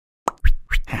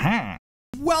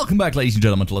Welcome back, ladies and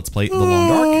gentlemen, to Let's Play The Long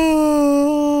Dark.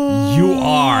 You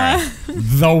are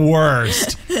the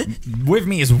worst. With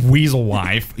me is Weasel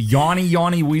Wife,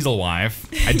 yawny Weasel Wife.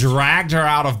 I dragged her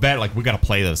out of bed, like, we gotta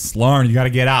play this. Lauren, you gotta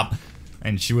get up.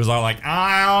 And she was all like,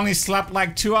 I only slept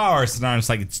like 2 hours. And I'm just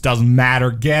like, it doesn't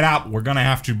matter, get up. We're gonna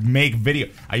have to make video.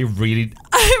 Are you really?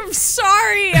 I'm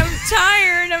sorry, I'm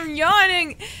tired, I'm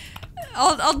yawning.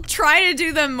 I'll try to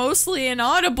do them mostly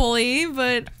inaudibly,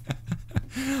 but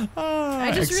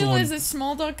I just realized that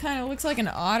Small Dog kind of looks like an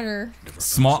otter.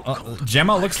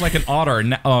 Gemma looks like an otter.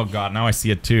 Oh god, now I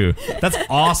see it too. That's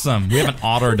awesome. We have an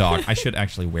otter dog. I should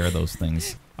actually wear those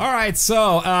things. Alright,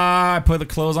 so, I put the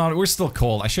clothes on. We're still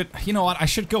cold. You know what? I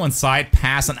should go inside,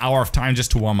 pass an hour of time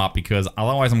just to warm up, because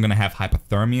otherwise I'm gonna have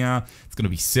hypothermia. It's gonna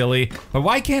be silly. But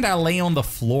why can't I lay on the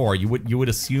floor? You would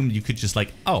assume you could just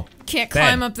like, oh, can't bed.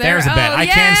 climb up there. There's a bed. Oh, I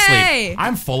can yay! sleep.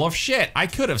 I'm full of shit. I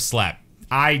could have slept.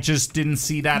 I just didn't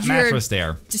see that mattress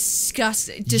there.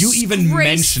 Disgusting. You even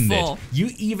mentioned it. You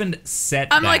even said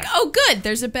that. I'm like, oh good,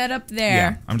 there's a bed up there.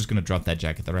 Yeah, I'm just gonna drop that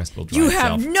jacket. The rest will dry You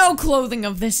itself. have no clothing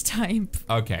of this type.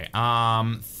 Okay,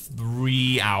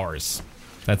 3 hours.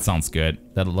 That sounds good.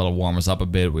 That'll warm us up a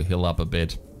bit. We'll heal up a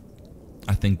bit.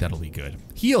 I think that'll be good.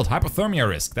 Healed, hypothermia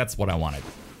risk. That's what I wanted.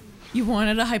 You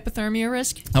wanted a hypothermia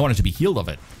risk? I wanted to be healed of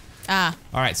it. Ah.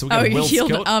 Alright, so we got a Wilt's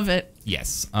healed coat. of it.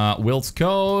 Yes. Wilt's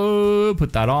coat.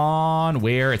 Put that on.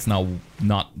 Where it's now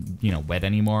not, you know, wet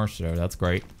anymore, so that's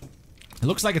great. It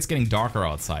looks like it's getting darker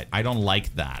outside. I don't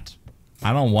like that.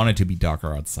 I don't want it to be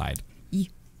darker outside.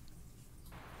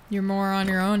 You're more on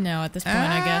your own now at this point,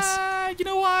 I guess. You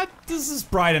know what? This is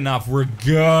bright enough. We're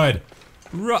good.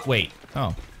 Wait.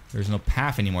 Oh, there's no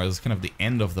path anymore. This is kind of the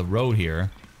end of the road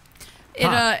here.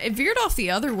 It veered off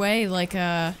the other way, like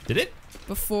Did it?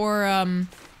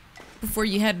 Before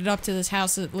you headed up to this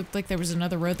house, it looked like there was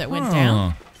another road that went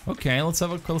down. Okay, let's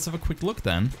have a quick look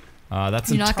then. That's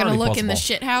You're not gonna look possible. in the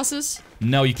shit houses?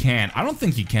 No, you can't. I don't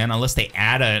think you can unless they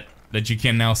add it that you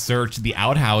can now search the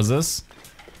outhouses.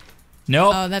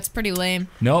 Nope. Oh, that's pretty lame.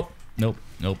 Nope.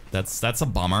 That's a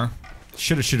bummer.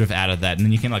 Should have added that, and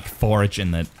then you can like forage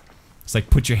in it. It's like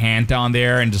put your hand down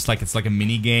there and just like it's like a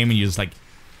mini game, and you just like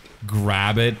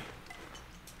grab it.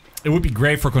 It would be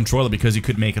great for controller because you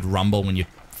could make it rumble when you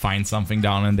find something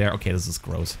down in there. Okay, this is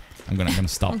gross. I'm gonna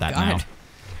stop that now.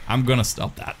 I'm gonna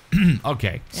stop that.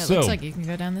 Okay, yeah, it so looks like you can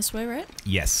go down this way, right?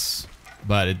 yes,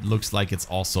 but it looks like it's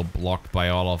also blocked by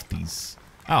all of these.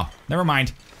 Oh, never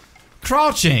mind.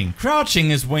 Crouching.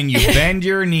 Crouching is when you bend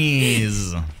your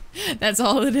knees. That's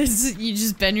all it is. You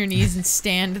just bend your knees and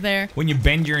stand there. When you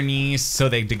bend your knees so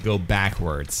they go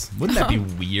backwards. Wouldn't that be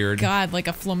weird? God, like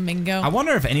a flamingo. I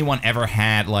wonder if anyone ever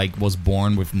was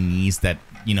born with knees that,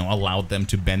 you know, allowed them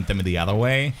to bend them the other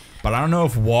way. But I don't know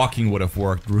if walking would have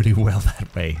worked really well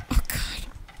that way. Oh, God.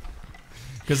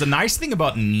 Because the nice thing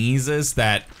about knees is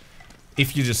that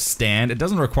if you just stand, it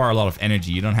doesn't require a lot of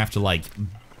energy. You don't have to, like,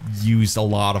 use a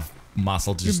lot of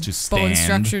muscle just to stand. Bone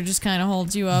structure just kind of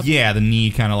holds you up. Yeah, the knee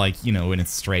kind of like, you know, when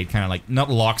it's straight, kind of like, not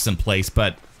locks in place,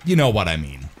 but you know what I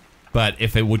mean. But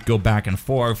if it would go back and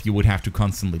forth, you would have to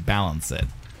constantly balance it.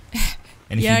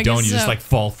 And if you don't, you just like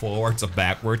fall forwards or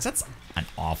backwards. That's an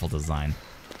awful design.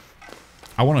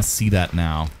 I want to see that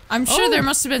now. I'm sure there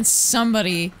must have been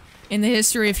somebody in the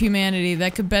history of humanity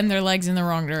that could bend their legs in the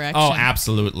wrong direction. Oh,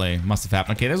 absolutely. Must have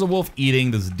happened. Okay, there's a wolf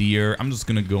eating this deer. I'm just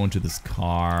gonna go into this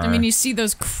car. I mean, you see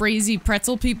those crazy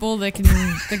pretzel people that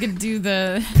can do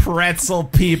the pretzel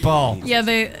people. Yeah,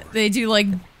 they do like.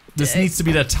 This needs to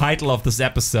be the title of this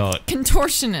episode.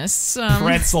 Contortionists.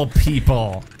 Pretzel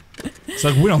people. It's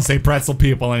like we don't say pretzel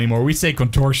people anymore. We say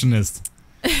contortionists.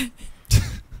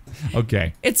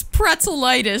 Okay. It's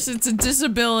pretzelitis. It's a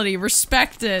disability.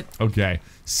 Respect it. Okay.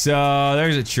 So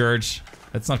there's a church.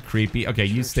 That's not creepy. Okay,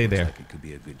 you stay there. Like it could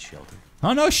be a good shelter.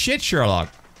 Oh no, shit, Sherlock.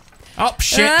 Oh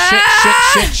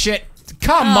shit.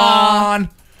 Come on.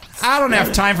 I don't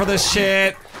have time for this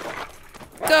shit.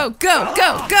 Go.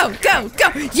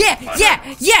 Yeah.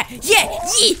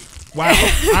 Wow.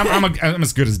 I'm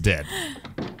as good as dead.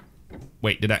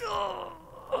 Wait, did I?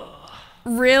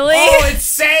 Really? Oh, it's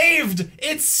saved!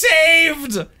 It's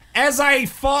saved! As I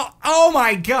fall. Oh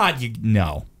my god,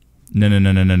 no. No.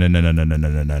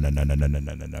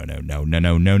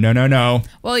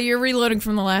 Well, you're reloading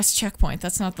from the last checkpoint.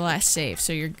 That's not the last save,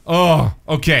 so you're. Oh,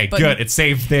 okay, good. It's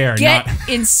saved there. Get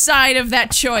inside of that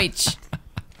choich.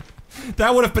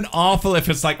 That would have been awful if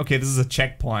it's like, okay, this is a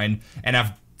checkpoint,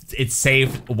 and it's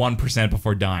saved 1%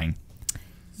 before dying.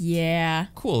 Yeah.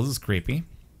 Cool, this is creepy.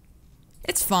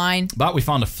 It's fine. But we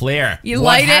found a flare. You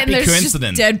light it and there's just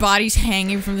dead bodies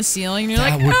hanging from the ceiling, and you're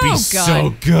like, oh god. That would be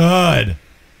so good.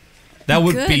 That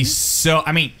would Good? be so.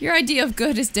 I mean, Your idea of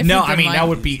good is different. no, than I mean mine. that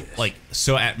would be like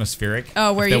so atmospheric.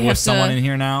 Oh, where if you there have was someone to- in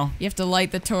here now. You have to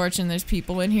light the torch and there's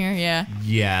people in here. Yeah.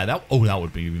 Yeah, that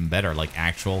would be even better. Like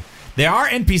actual. There are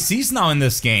NPCs now in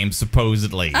this game,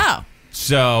 supposedly. Oh.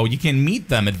 So you can meet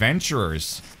them,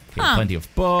 adventurers. You have Huh. plenty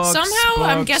of books. Somehow,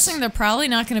 I'm books. guessing they're probably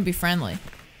not going to be friendly.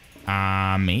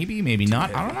 Maybe, maybe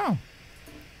not. I don't know.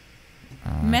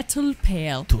 Metal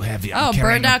pail. Too heavy. I'm Oh,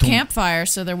 carrying burned out a too- campfire,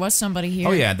 so there was somebody here.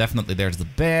 Oh yeah, definitely. There's the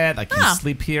bed. I can Ah.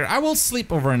 sleep here. I will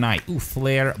sleep overnight. Ooh,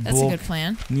 flare, That's book, a good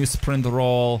plan. newsprint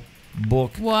roll,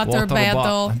 book, Water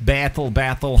battle.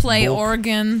 battle, Play book,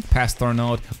 organ. pastor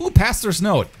note. Ooh, pastor's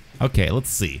note. Okay, let's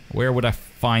see. Where would I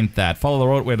find that? Follow the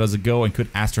road. Where does it go? And could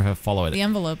Astor have followed it? The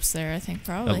envelope's there, I think,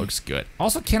 probably. That looks good.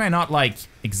 Also, can I not like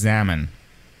examine?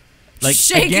 Like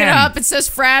Shake again, it up. It says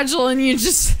fragile, and you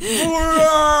just.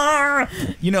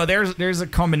 You know, there's a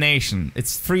combination.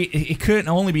 It's free. It could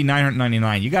only be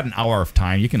 999. You got an hour of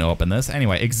time. You can open this.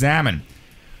 Anyway, examine.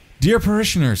 Dear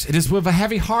parishioners, it is with a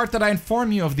heavy heart that I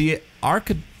inform you of the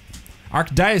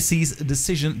Archdiocese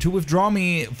decision to withdraw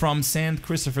me from St.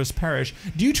 Christopher's Parish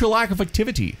due to lack of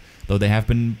activity. Though there have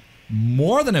been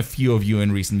more than a few of you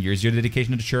in recent years, your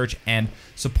dedication to the church and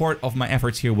support of my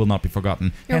efforts here will not be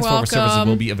forgotten. You're Henceforth, services welcome.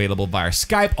 will be available via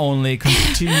Skype only.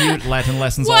 Continued Latin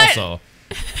lessons What? also.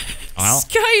 Well,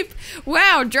 Skype.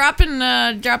 Wow,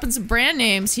 dropping some brand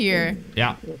names here.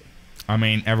 yeah. I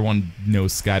mean, everyone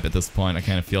knows Skype at this point. I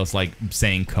kind of feel it's like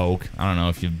saying Coke. I don't know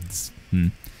if you. All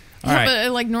Yeah, right.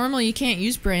 but like normally you can't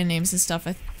use brand names and stuff.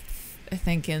 I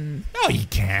think in. No, you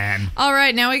can. All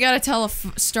right, now we gotta tell a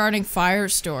starting fire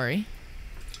story.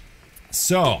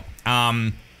 So,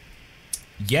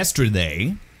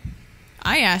 yesterday,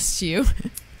 I asked you.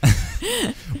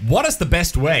 what is the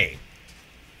best way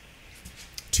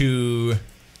to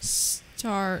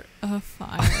Start a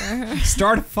fire.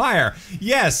 start a fire?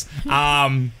 Yes.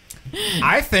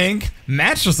 I think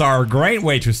matches are a great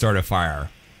way to start a fire.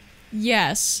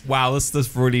 Yes. Wow,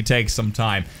 this really takes some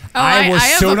time. Oh, I was I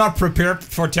have so a- not prepared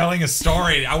for telling a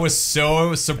story. I was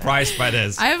so surprised by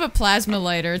this. I have a plasma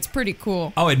lighter. It's pretty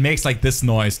cool. Oh, it makes like this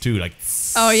noise too, like.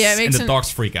 Oh, yeah, it makes and the an-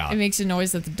 dogs freak out. It makes a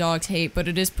noise that the dogs hate, but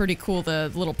it is pretty cool. The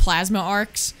little plasma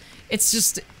arcs. It's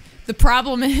just the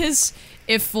problem is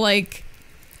if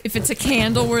it's a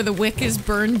candle where the wick is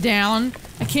burned down,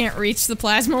 I can't reach the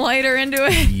plasma lighter into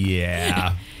it.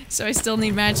 Yeah. So I still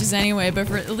need matches anyway,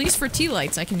 but at least for tea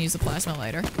lights, I can use the plasma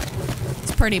lighter.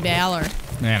 It's pretty baller.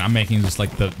 Man, I'm making just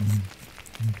like the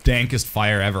dankest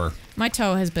fire ever. My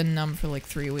toe has been numb for like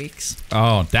 3 weeks.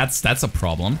 Oh, that's a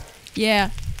problem. Yeah.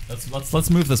 Let's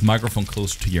move this microphone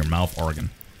closer to your mouth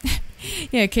organ.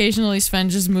 Yeah, occasionally Sven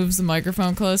just moves the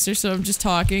microphone closer, so I'm just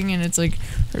talking and it's like...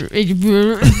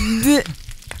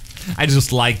 I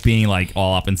just like being like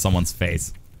all up in someone's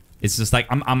face. It's just like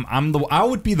I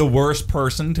would be the worst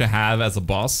person to have as a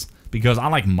boss because I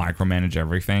like micromanage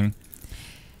everything.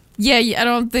 Yeah, I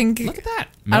don't think... Look at that.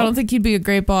 I don't think you'd be a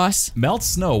great boss. Melt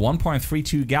snow,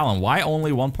 1.32 gallon. Why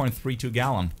only 1.32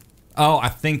 gallon? Oh, I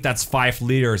think that's 5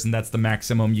 liters, and that's the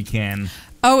maximum you can.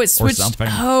 Oh, it switched. something.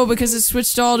 Oh, because it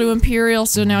switched all to imperial,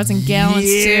 so now it's in gallons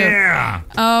too. Yeah.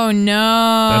 Oh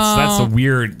no. That's a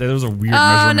weird. Those are weird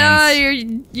Oh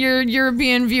measurements. no, your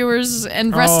European viewers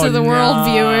and rest Oh, of the world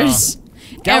no. viewers.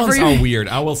 Gallons are weird.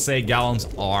 I will say gallons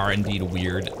are indeed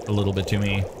weird a little bit to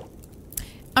me.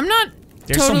 I'm not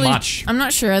There's totally. so much. I'm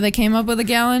not sure they came up with a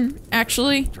gallon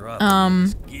actually.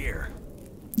 Gear.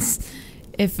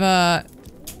 If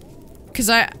because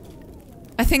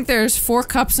I think there's 4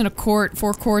 cups in a quart,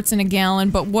 4 quarts in a gallon.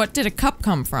 But what did a cup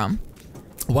come from?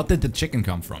 What did the chicken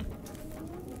come from?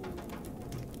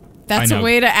 That's I a know.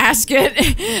 way to ask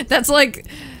it. That's like,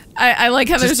 I like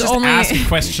how there's Just only ask a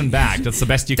question back. That's the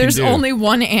best you can do. there's only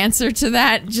one answer to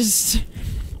that. Just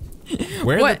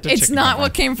Where what? did the It's chicken not come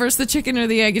what from? came first, the chicken or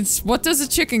the egg. It's what does a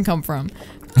chicken come from?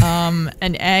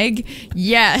 An egg?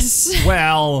 Yes.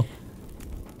 Well,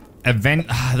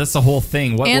 that's the whole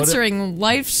thing. Answering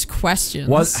life's questions.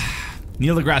 What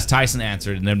Neil deGrasse Tyson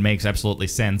answered, and it makes absolutely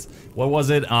sense. What was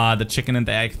it? The chicken and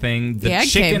the egg thing. the egg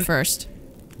chicken, came first.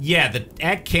 Yeah, the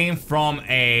egg came from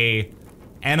a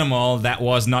animal that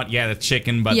was not yet a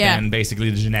chicken, but Yeah. then basically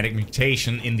the genetic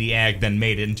mutation in the egg then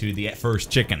made it into the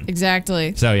first chicken.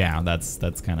 Exactly. So yeah, that's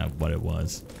kind of what it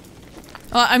was.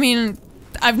 Well, I mean,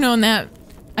 I've known that.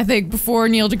 I think before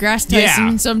Neil deGrasse Tyson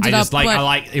Yeah, summed it I just up. like but, I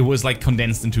like it was like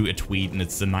condensed into a tweet, and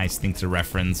it's a nice thing to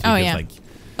reference Oh, because yeah. like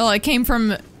well, it came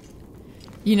from.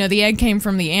 You know, the egg came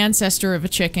from the ancestor of a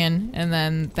chicken, and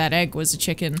then that egg was a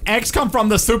chicken. eggs come from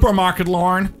the supermarket,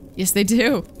 Lauren. Yes, they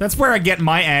do. That's where I get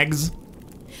my eggs.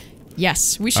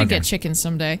 Yes, we should get chickens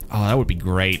someday. Oh, that would be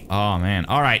great. Oh, man.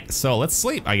 All right, so let's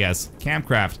sleep, I guess.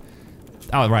 Campcraft.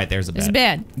 Oh, right, there's a bed. There's a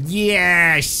bed.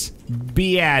 Yes!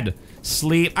 Bed.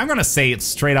 Sleep. I'm gonna say it's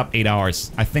straight up 8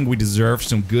 hours. I think we deserve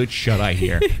some good shut-eye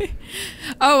here.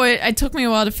 Oh, it took me a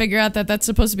while to figure out that that's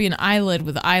supposed to be an eyelid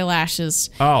with eyelashes.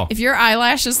 Oh. If your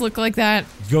eyelashes look like that,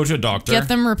 go to a doctor. get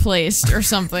them replaced or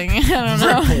something. I don't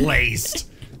know. Replaced.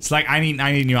 It's like, I need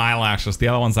new eyelashes. The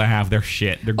other ones I have, they're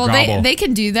shit. They're well, gobble. they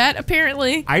can do that,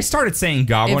 apparently. I started saying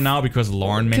gobbo now because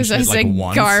Lauren mentioned it like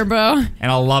once. Garbo.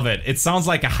 And I love it. It sounds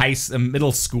like a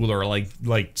middle schooler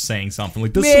like saying something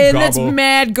like this. Man, that's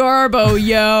mad Garbo,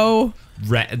 yo.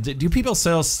 Do people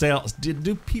still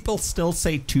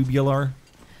say tubular?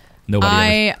 Nobody.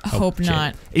 I hope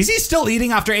not. Is he still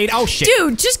eating after 8? Oh shit.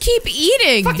 Dude, just keep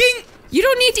eating. Fucking. You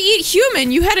don't need to eat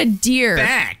human. You had a deer.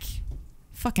 Back.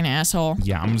 Fucking asshole.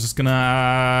 Yeah, I'm just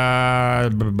gonna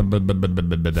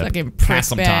fucking pass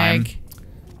some time.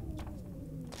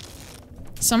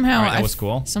 Somehow, right, that was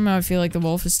cool. Somehow I feel like the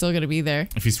wolf is still gonna be there.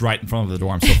 If he's right in front of the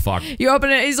door, I'm so fucked. You open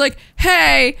it, he's like,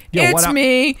 "Hey, yo, it's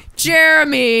me,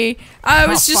 Jeremy. I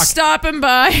was just stopping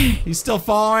by." He's still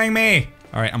following me.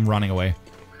 All right, I'm running away.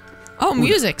 Oh,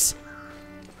 music's.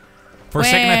 For a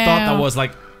second, I thought that was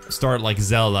like start like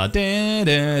Zelda.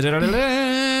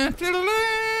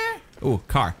 Ooh,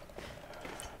 car.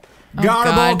 Oh,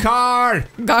 Garbo car.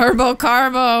 Garbo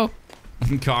carbo.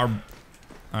 Car.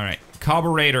 All right,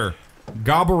 carburetor.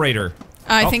 Garburator.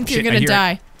 I think you're gonna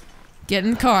die. Get in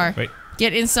the car. Wait.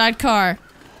 Get inside car.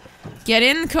 Get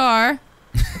in the car.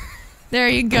 There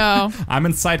you go. I'm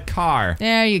inside car.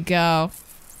 There you go.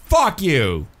 Fuck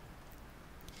you.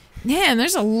 Man,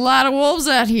 there's a lot of wolves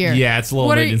out here. Yeah, it's a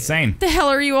little bit insane. The hell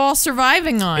are you all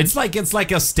surviving on? It's like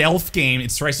a stealth game. It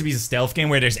tries to be a stealth game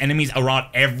where there's enemies around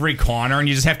every corner and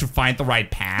you just have to find the right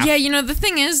path. Yeah, you know, the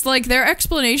thing is, like, their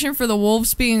explanation for the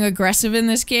wolves being aggressive in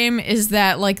this game is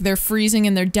that, like, they're freezing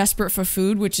and they're desperate for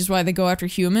food, which is why they go after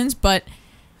humans, but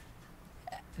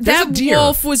that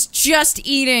wolf was just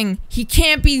eating. He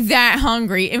can't be that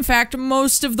hungry. In fact,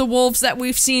 most of the wolves that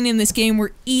we've seen in this game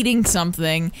were eating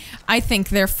something. I think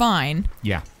they're fine.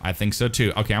 Yeah, I think so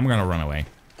too. Okay, I'm gonna run away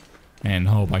and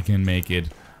hope I can make it.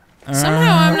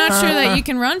 Somehow, I'm not sure that you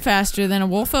can run faster than a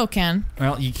wolfo can.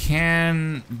 Well, you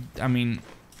can. I mean,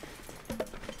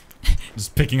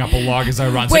 just picking up a log as I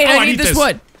run. Wait, I need this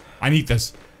wood. I need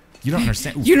this. You don't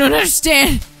understand. Ooh. You don't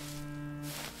understand.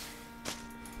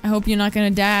 I hope you're not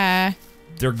gonna die.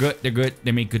 They're good. They're good.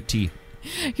 They make good tea.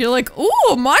 You're like,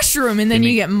 ooh, a mushroom, and then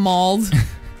you get mauled.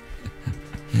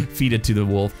 Feed it to the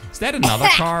wolf. Is that another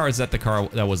car, or is that the car?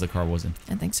 That was the car, wasn't?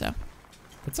 I think so.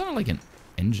 That sounded like an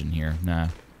engine here. Nah.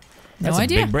 No That's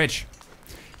idea. a big bridge.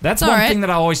 That's one thing that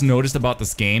I always noticed about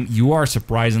this game. You are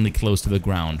surprisingly close to the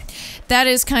ground. That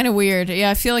is kind of weird.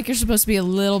 Yeah, I feel like you're supposed to be a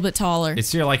little bit taller.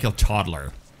 You're like a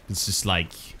toddler. It's just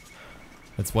like...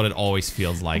 That's what it always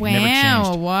feels like. Wow, Never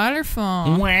changed. A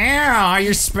waterfall. Wow,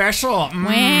 you're special. Wow.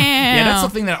 Yeah, that's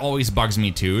something that always bugs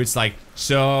me too. It's like,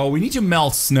 so we need to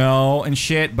melt snow and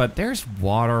shit, but there's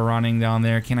water running down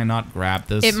there. Can I not grab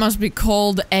this? It must be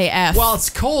cold AF. Well, it's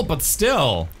cold, but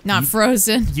still. Not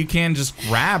frozen. You can just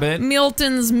grab it.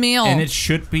 Milton's meal. And it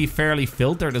should be fairly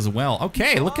filtered as well.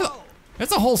 Okay, look at...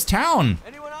 That's a whole town.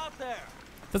 Anyone out there?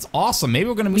 That's awesome. Maybe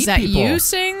we're gonna meet people. people. Was that you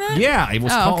saying that? Yeah, he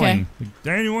was calling. Okay. Is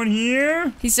there anyone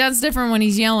here? He sounds different when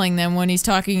he's yelling than when he's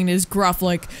talking in his gruff,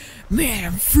 like, man,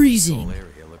 I'm freezing. The whole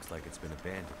area looks like it's been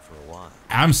abandoned for a while.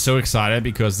 I'm so excited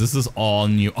because this is all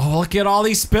new. Oh, look at all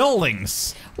these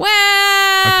buildings. Wow.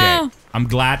 Okay, I'm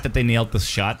glad that they nailed this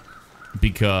shut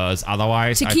because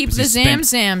otherwise to keep the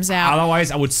Zamzams out.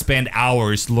 Otherwise, I would spend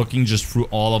hours looking just through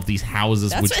all of these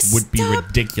houses, which would be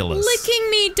ridiculous. Licking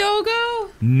me,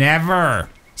 Dogo. Never.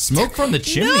 Smoke from the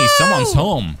chimney. No! Someone's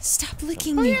home. Stop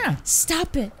licking me. Yeah.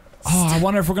 Stop it. Oh, I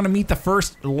wonder if we're gonna meet the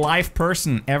first live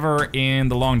person ever in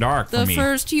the Long Dark for me. The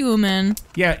first human.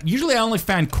 Yeah, usually I only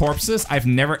find corpses. I've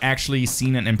never actually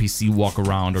seen an NPC walk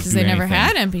around or do anything. Because they never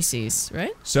had NPCs,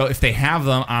 right? So if they have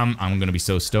them, I'm gonna be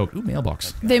so stoked. Ooh,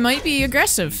 mailbox. They might be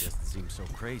aggressive. Doesn't seem so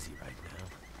crazy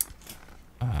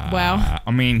right now. Wow.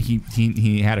 I mean,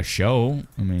 he had a show.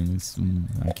 I mean, it's,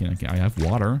 I have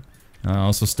water.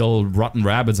 Also, still rotten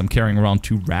rabbits. I'm carrying around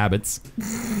 2 rabbits.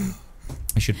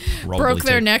 I should probably broke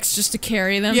their necks just to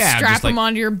carry them. Yeah, strap them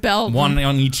onto your belt. One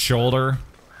on each shoulder.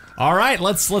 All right,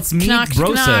 let's meet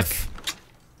Broseph.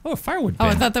 Oh, a firewood bin. Oh,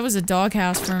 I thought that was a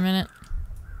doghouse for a minute.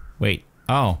 Wait.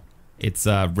 Oh, it's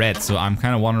red. So I'm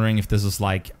kind of wondering if this is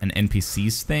like an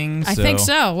NPC's thing. I think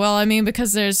so. Well, I mean,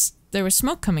 because there was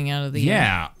smoke coming out of the.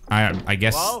 Yeah, I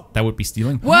guess that would be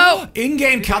stealing. Whoa!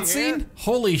 In-game cutscene.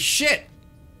 Holy shit!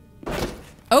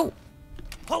 Oh.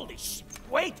 Holy shit!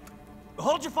 Wait!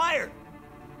 Hold your fire!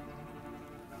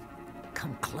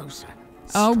 Come closer.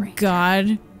 Oh stranger.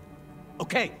 God.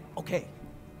 Okay, okay.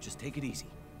 Just take it easy.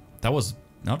 That was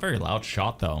not a very loud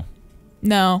shot, though.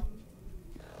 No.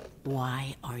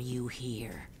 Why are you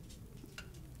here?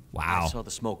 Wow. I saw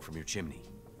the smoke from your chimney.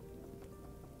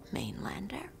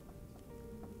 Mainlander?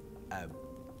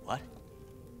 What?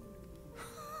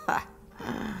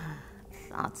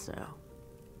 Thought so.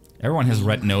 Everyone has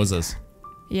red noses.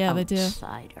 Yeah, they do.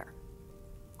 Outsider.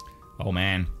 Oh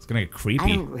man, it's gonna get I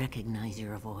creepy. don't recognize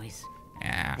your voice.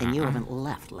 And you haven't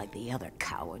left like the other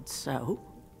cowards, so...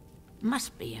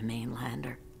 Must be a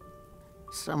mainlander.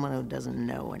 Someone who doesn't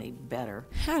know any better.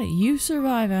 How do you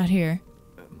survive out here?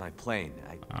 My plane.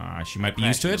 She might be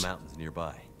used to crashed in it. the mountains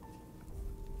nearby.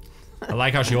 I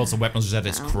like how she holds the weapons just at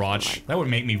its crotch. That would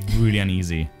make me really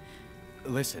uneasy.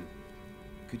 Listen,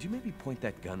 could you maybe point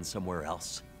that gun somewhere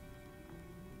else?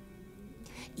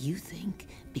 You think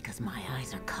because my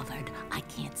eyes are covered, I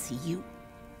can't see you?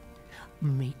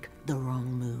 Make the wrong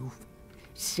move.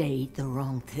 Say the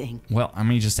wrong thing. Well, I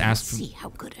mean, just ask. See how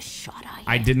good a shot I am.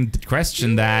 I didn't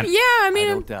question that. Yeah, I I mean,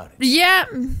 don't doubt it. yeah,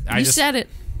 I you just- said it.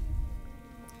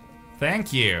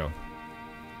 Thank you.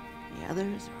 The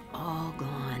others are all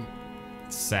gone.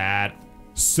 Sad.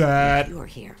 If Sad. you're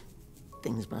here,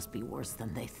 things must be worse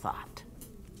than they thought.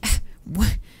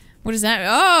 What is that?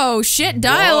 Oh shit!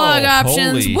 Dialogue Whoa,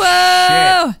 options. holy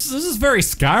Whoa! shit. This is very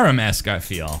Skyrim-esque, I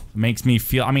feel. Makes me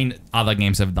feel. I mean, other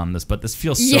games have done this, but this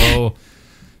feels Yeah. so.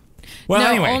 Well, no,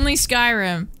 anyway. only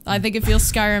Skyrim. I think it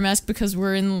feels Skyrim-esque because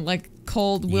we're in like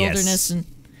cold wilderness and.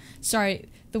 Sorry,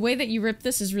 the way that you ripped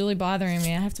this is really bothering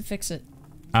me. I have to fix it.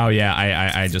 Oh yeah,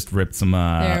 I just ripped some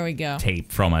There we go.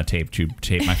 tape from a tape tube to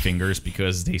tape my fingers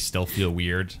because they still feel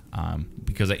weird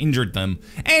because I injured them.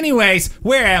 Anyways,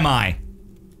 where am I?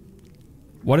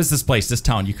 What is this place, this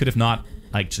town? You could have not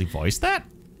actually voiced that?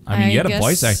 I mean, you had a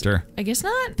voice actor. I guess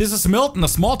not. This is Milton, a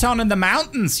small town in the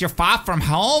mountains. You're far from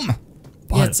home.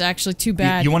 Yeah, it's actually too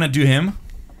bad. You want to do him?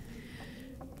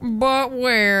 But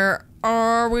where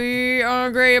are we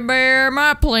on Great Bear?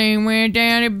 My plane went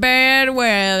down in bad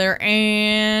weather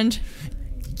and...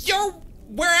 You're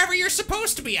wherever you're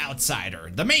supposed to be,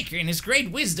 outsider. The Maker in his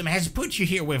great wisdom has put you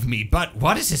here with me, but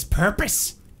what is his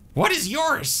purpose? What is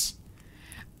yours?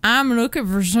 I'm looking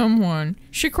for someone.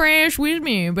 She crashed with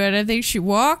me, but I think she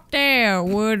walked out.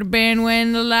 Would have been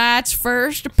when the lights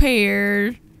first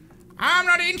appeared. I'm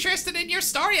not interested in your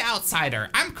story,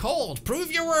 outsider. I'm cold.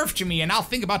 Prove your worth to me, and I'll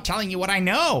think about telling you what I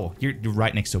know. You're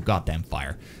right next to a goddamn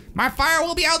fire. My fire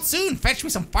will be out soon. Fetch me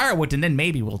some firewood, and then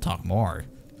maybe we'll talk more.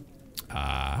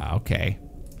 Okay.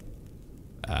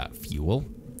 Fuel?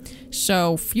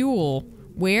 So, fuel.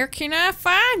 Where can I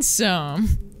find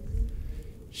some?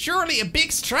 Surely a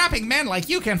big strapping man like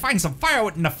you can find some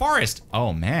firewood in the forest.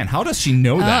 Oh man, how does she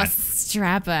know that?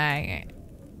 Strapping.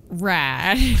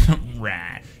 Right.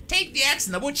 Right. Take the axe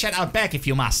and the woodshed out back if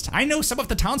you must. I know some of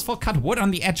the townsfolk cut wood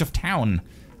on the edge of town.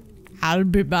 I'll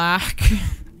be back.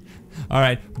 All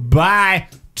right, bye.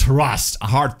 Trust, a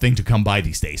hard thing to come by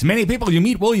these days. Many people you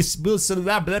meet will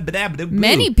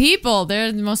Many people.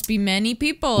 There must be many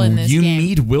people in this you game.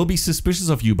 meet will be suspicious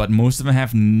of you, but most of them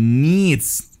have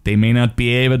needs they may not be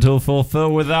able to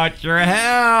fulfill without your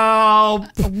help.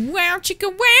 Wow, chicka,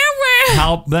 wow, wow.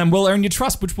 Help them will earn your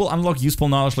trust, which will unlock useful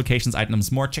knowledge, locations,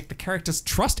 items, more. Check the character's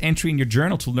trust entry in your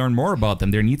journal to learn more about them,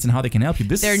 their needs, and how they can help you.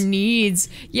 Their needs.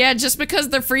 Yeah, just because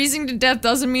they're freezing to death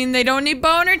doesn't mean they don't need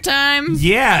boner time.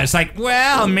 Yeah, it's like,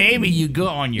 well, maybe you go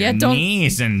on your don't-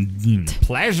 knees and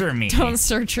pleasure me. Don't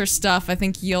search her stuff. I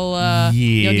think you'll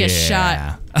get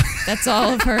shot. That's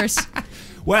all of hers.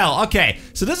 Well, okay,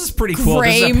 so this is pretty cool.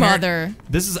 Gray Mother.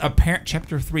 This is apparent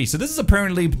chapter 3. So this is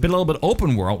apparently a little bit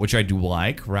open world, which I do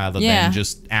like, rather than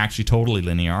just actually totally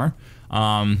linear.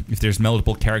 If there's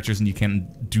multiple characters and you can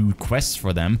do quests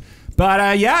for them.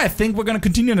 But yeah, I think we're gonna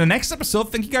continue in the next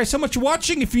episode. Thank you guys so much for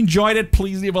watching. If you enjoyed it,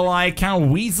 please leave a like. I'm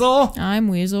Weasel. I'm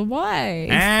Weasel White.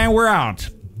 And we're out.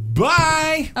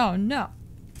 Bye. Oh no.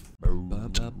 Boom.